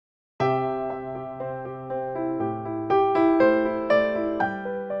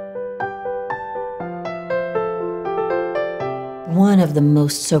of the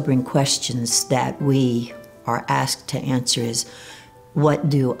most sobering questions that we are asked to answer is, what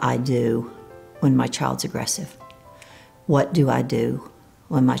do I do when my child's aggressive? What do I do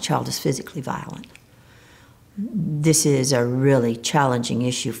when my child is physically violent? This is a really challenging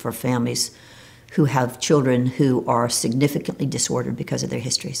issue for families who have children who are significantly disordered because of their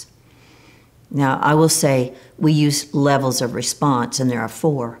histories. Now, I will say we use levels of response, and there are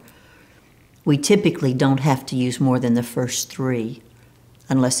 4. We typically don't have to use more than the first 3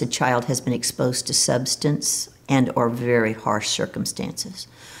 unless a child has been exposed to substance and or very harsh circumstances.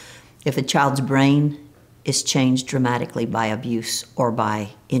 If a child's brain is changed dramatically by abuse or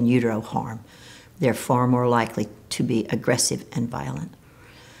by in utero harm, they're far more likely to be aggressive and violent.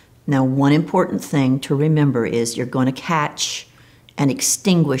 Now, one important thing to remember is you're going to catch and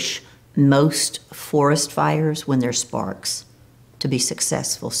extinguish most forest fires when there's sparks to be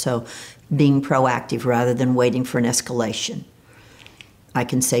successful. So being proactive rather than waiting for an escalation. I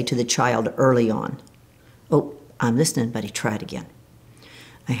can say to the child early on, "Oh, I'm listening, buddy, try it again."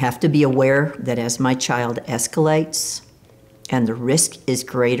 I have to be aware that as my child escalates and the risk is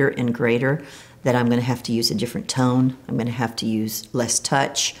greater and greater, that I'm going to have to use a different tone. I'm going to have to use less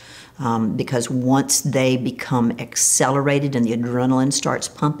touch because once they become accelerated and the adrenaline starts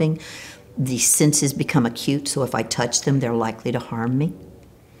pumping, the senses become acute, so if I touch them, they're likely to harm me.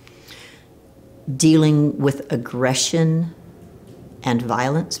 Dealing with aggression and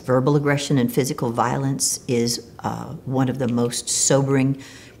violence, verbal aggression and physical violence, is one of the most sobering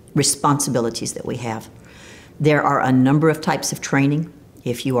responsibilities that we have. There are a number of types of training.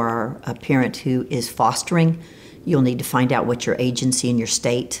 If you are a parent who is fostering, you'll need to find out what your agency and your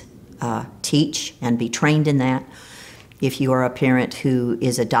state teach and be trained in that. If you are a parent who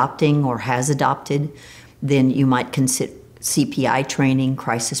is adopting or has adopted, then you might consider CPI training,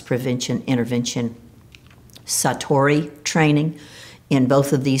 crisis prevention, intervention, Satori training. In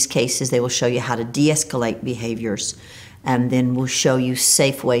both of these cases, they will show you how to de-escalate behaviors, and then will show you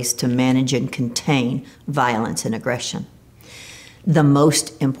safe ways to manage and contain violence and aggression. The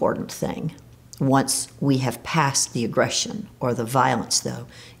most important thing, once we have passed the aggression or the violence, though,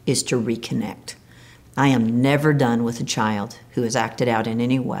 is to reconnect. I am never done with a child who has acted out in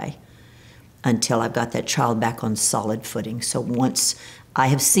any way until I've got that child back on solid footing. So once I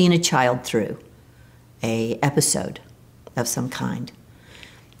have seen a child through an episode of some kind,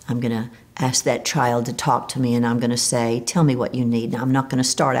 I'm going to ask that child to talk to me, and I'm going to say, "Tell me what you need." Now, I'm not going to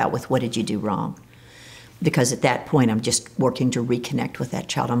start out with, "What did you do wrong?" Because at that point, I'm just working to reconnect with that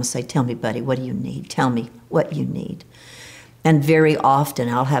child. I'm going to say, "Tell me, buddy, what do you need? Tell me what you need." And very often,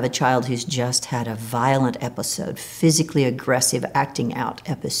 I'll have a child who's just had a violent episode, physically aggressive, acting out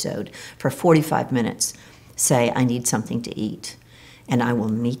episode for 45 minutes, say, "I need something to eat." And I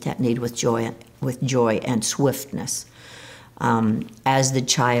will meet that need with joy and swiftness. As the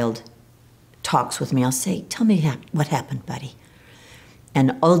child talks with me, I'll say, "Tell me what happened, buddy."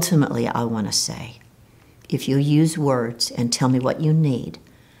 And ultimately, I want to say, if you use words and tell me what you need,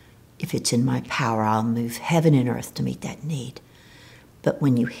 if it's in my power, I'll move heaven and earth to meet that need. But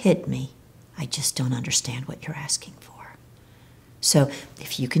when you hit me, I just don't understand what you're asking for. So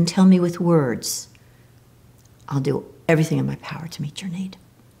if you can tell me with words, I'll do everything in my power to meet your need.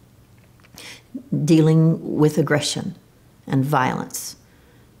 Dealing with aggression and violence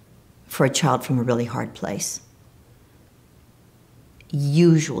for a child from a really hard place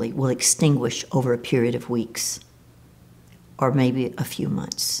usually will extinguish over a period of weeks or maybe a few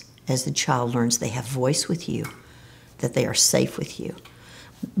months as the child learns they have voice with you, that they are safe with you.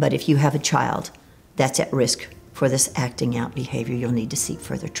 But if you have a child that's at risk for this acting out behavior, you'll need to seek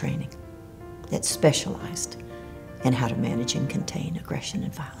further training that's specialized in how to manage and contain aggression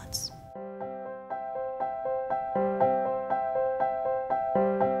and violence.